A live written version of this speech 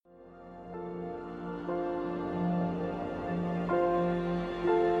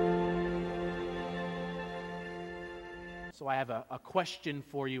So I have a question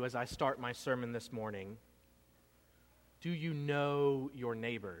for you as I start my sermon this morning. Do you know your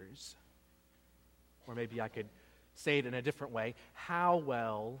neighbors? Or maybe I could say it in a different way. How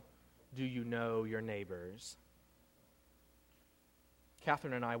well do you know your neighbors?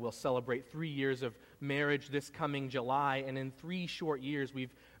 Catherine and I will celebrate 3 years of marriage this coming July, and in 3 short years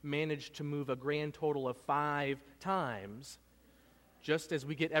we've managed to move a grand total of 5 times. Just as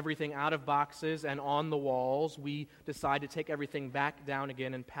we get everything out of boxes and on the walls, we decide to take everything back down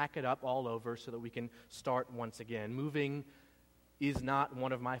again and pack it up all over so that we can start once again. Moving is not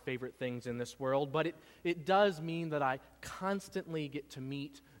one of my favorite things in this world, but it does mean that I constantly get to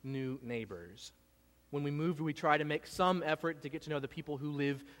meet new neighbors. When we move, we try to make some effort to get to know the people who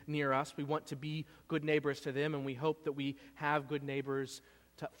live near us. We want to be good neighbors to them, and we hope that we have good neighbors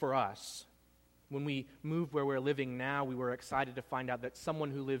for us. When we moved where we're living now, we were excited to find out that someone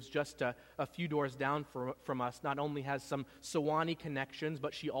who lives just a few doors down from us not only has some Sewanee connections,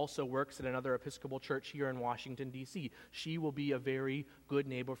 but she also works at another Episcopal church here in Washington, D.C. She will be a very good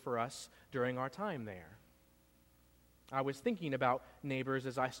neighbor for us during our time there. I was thinking about neighbors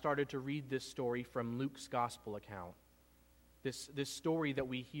as I started to read this story from Luke's gospel account. This story that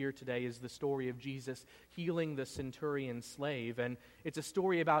we hear today is the story of Jesus healing the centurion slave, and it's a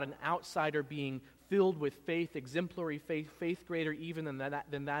story about an outsider being filled with faith, exemplary faith greater even than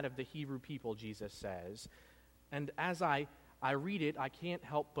that of the Hebrew people, Jesus says. And as I read it, I can't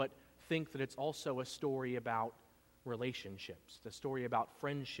help but think that it's also a story about relationships, a story about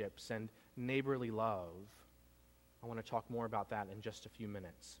friendships and neighborly love. I want to talk more about that in just a few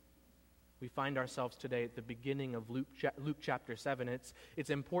minutes. We find ourselves today at the beginning of Luke chapter 7. It's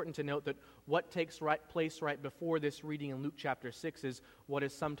important to note that what takes place right before this reading in Luke chapter 6 is what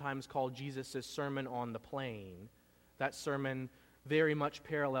is sometimes called Jesus' Sermon on the Plain. That sermon very much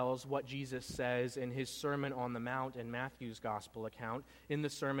parallels what Jesus says in his Sermon on the Mount in Matthew's gospel account. In the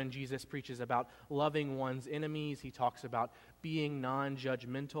sermon, Jesus preaches about loving one's enemies. He talks about being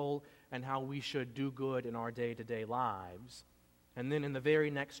non-judgmental and how we should do good in our day-to-day lives. And then in the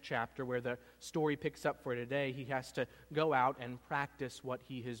very next chapter, where the story picks up for today, he has to go out and practice what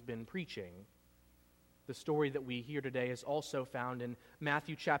he has been preaching. The story that we hear today is also found in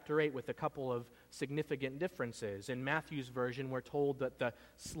Matthew chapter 8 with a couple of significant differences. In Matthew's version, we're told that the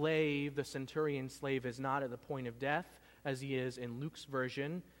centurion slave, is not at the point of death, as he is in Luke's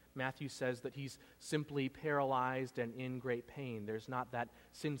version. Matthew says that he's simply paralyzed and in great pain. There's not that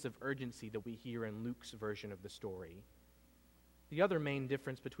sense of urgency that we hear in Luke's version of the story. The other main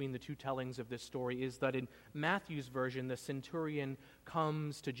difference between the two tellings of this story is that in Matthew's version, the centurion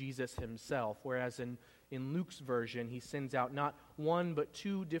comes to Jesus himself, whereas in Luke's version, he sends out not one but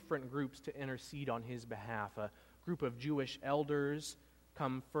 2 different groups to intercede on his behalf. A group of Jewish elders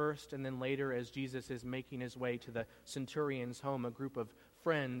come first, and then later, as Jesus is making his way to the centurion's home, a group of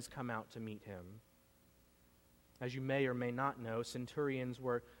friends come out to meet him. As you may or may not know, centurions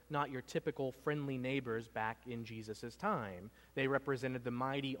were not your typical friendly neighbors back in Jesus' time. They represented the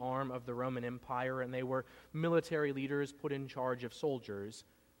mighty arm of the Roman Empire, and they were military leaders put in charge of soldiers.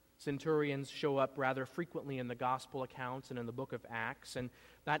 Centurions show up rather frequently in the gospel accounts and in the book of Acts, and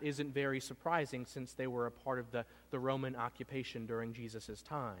that isn't very surprising since they were a part of the Roman occupation during Jesus'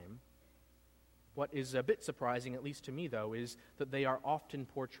 time. What is a bit surprising, at least to me, though, is that they are often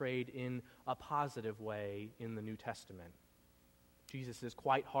portrayed in a positive way in the New Testament. Jesus is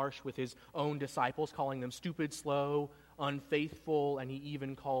quite harsh with his own disciples, calling them stupid, slow, unfaithful, and he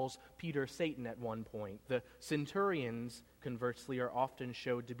even calls Peter Satan at one point. The centurions, conversely, are often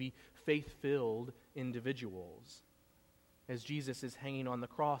showed to be faith-filled individuals. As Jesus is hanging on the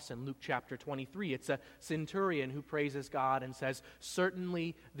cross in Luke chapter 23, it's a centurion who praises God and says,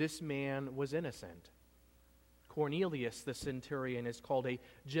 "Certainly this man was innocent." Cornelius, the centurion, is called a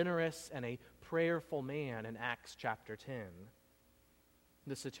generous and a prayerful man in Acts chapter 10.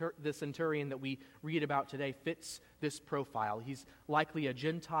 The centurion that we read about today fits this profile. He's likely a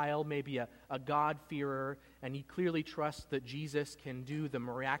Gentile, maybe a God-fearer, and he clearly trusts that Jesus can do the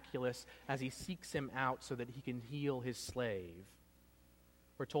miraculous as he seeks him out so that he can heal his slave.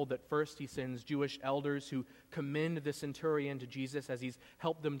 We're told that first he sends Jewish elders who commend the centurion to Jesus as he's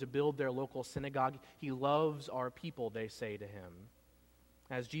helped them to build their local synagogue. He loves our people, they say to him.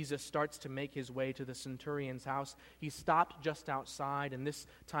 As Jesus starts to make his way to the centurion's house, he stopped just outside, and this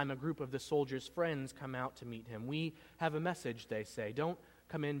time a group of the soldier's friends come out to meet him. "We have a message," they say. "Don't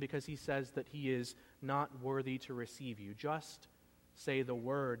come in because he says that he is not worthy to receive you. Just say the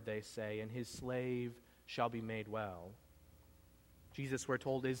word," they say, "and his slave shall be made well." Jesus, we're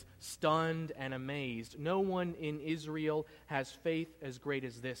told, is stunned and amazed. No one in Israel has faith as great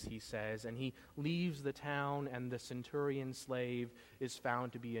as this, he says, and he leaves the town, and the centurion slave is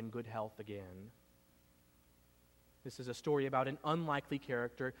found to be in good health again. This is a story about an unlikely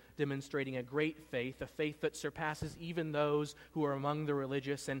character demonstrating a great faith, a faith that surpasses even those who are among the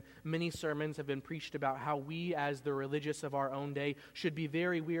religious, and many sermons have been preached about how we, as the religious of our own day, should be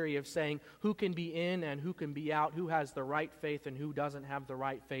very weary of saying who can be in and who can be out, who has the right faith and who doesn't have the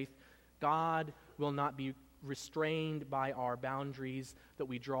right faith. God will not be restrained by our boundaries that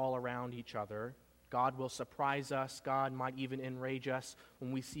we draw around each other. God will surprise us. God might even enrage us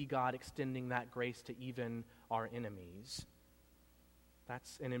when we see God extending that grace to even our enemies.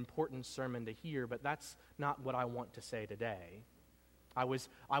 That's an important sermon to hear, but that's not what I want to say today. I was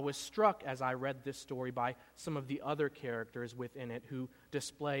struck as I read this story by some of the other characters within it who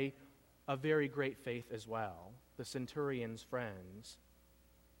display a very great faith as well, the centurion's friends.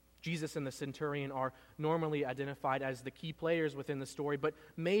 Jesus and the centurion are normally identified as the key players within the story, but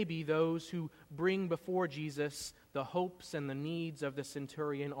maybe those who bring before Jesus the hopes and the needs of the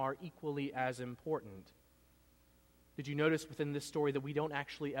centurion are equally as important. Did you notice within this story that we don't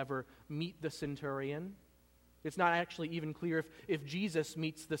actually ever meet the centurion? It's not actually even clear if Jesus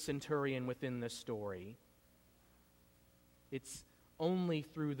meets the centurion within this story. It's only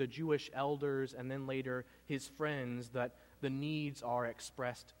through the Jewish elders and then later his friends that the needs are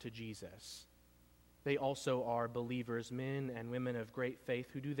expressed to Jesus. They also are believers, men and women of great faith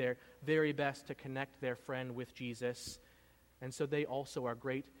who do their very best to connect their friend with Jesus. And so they also are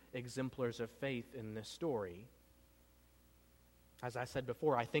great exemplars of faith in this story. As I said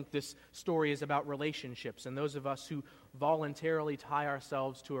before, I think this story is about relationships, and those of us who voluntarily tie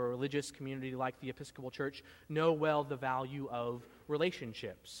ourselves to a religious community like the Episcopal Church know well the value of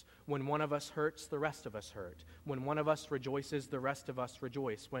relationships. When one of us hurts, the rest of us hurt. When one of us rejoices, the rest of us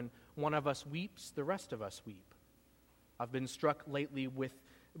rejoice. When one of us weeps, the rest of us weep. I've been struck lately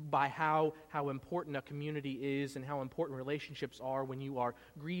by how important a community is and how important relationships are when you are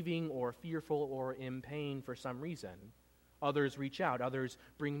grieving or fearful or in pain for some reason. Others reach out, others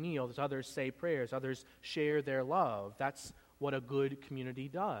bring meals, others say prayers, others share their love. That's what a good community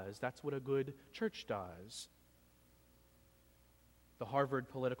does. That's what a good church does. The Harvard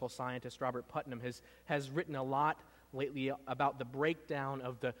political scientist Robert Putnam has written a lot lately about the breakdown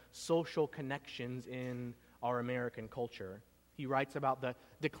of the social connections in our American culture. He writes about the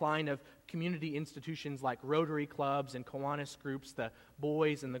decline of community institutions like Rotary clubs and Kiwanis groups, the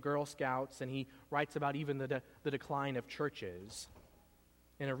Boys and the Girl Scouts, and he writes about even the decline of churches.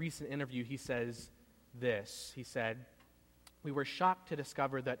 In a recent interview, he says this. He said, "We were shocked to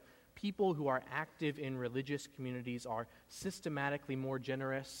discover that people who are active in religious communities are systematically more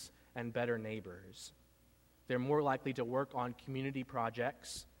generous and better neighbors. They're more likely to work on community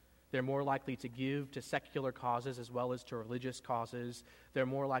projects. They're more likely to give to secular causes as well as to religious causes. They're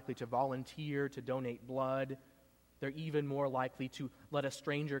more likely to volunteer, to donate blood. They're even more likely to let a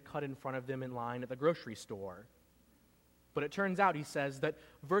stranger cut in front of them in line at the grocery store." But it turns out, he says, that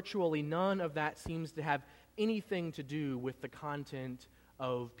virtually none of that seems to have anything to do with the content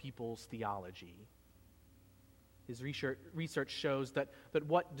of people's theology. His research shows that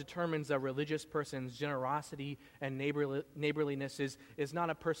what determines a religious person's generosity and neighborliness is not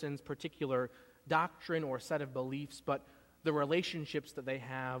a person's particular doctrine or set of beliefs, but the relationships that they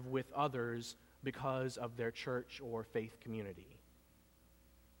have with others because of their church or faith community.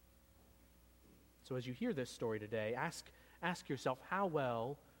 So as you hear this story today, ask yourself, how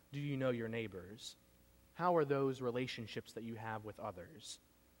well do you know your neighbors? How are those relationships that you have with others?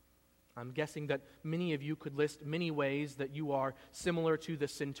 I'm guessing that many of you could list many ways that you are similar to the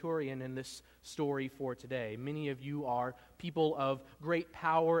centurion in this story for today. Many of you are people of great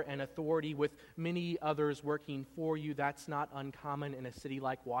power and authority with many others working for you. That's not uncommon in a city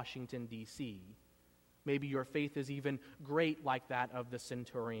like Washington, D.C. Maybe your faith is even great like that of the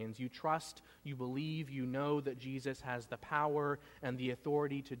centurions. You trust, you believe, you know that Jesus has the power and the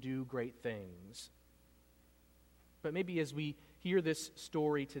authority to do great things. But maybe as we hear this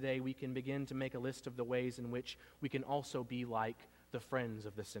story today, we can begin to make a list of the ways in which we can also be like the friends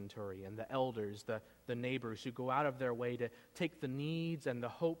of the centurion, the elders, the neighbors who go out of their way to take the needs and the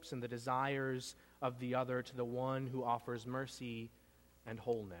hopes and the desires of the other to the one who offers mercy and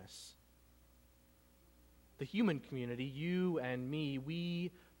wholeness. The human community, you and me,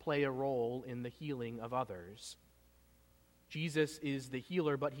 we play a role in the healing of others. Jesus is the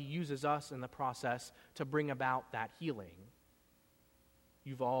healer, but he uses us in the process to bring about that healing.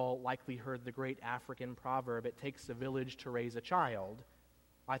 You've all likely heard the great African proverb, "It takes a village to raise a child."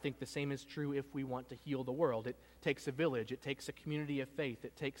 I think the same is true if we want to heal the world. It takes a village. It takes a community of faith.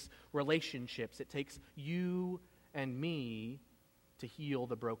 It takes relationships. It takes you and me to heal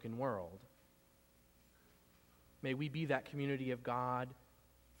the broken world. May we be that community of God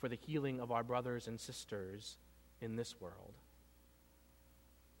for the healing of our brothers and sisters in this world.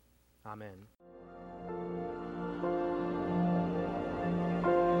 Amen.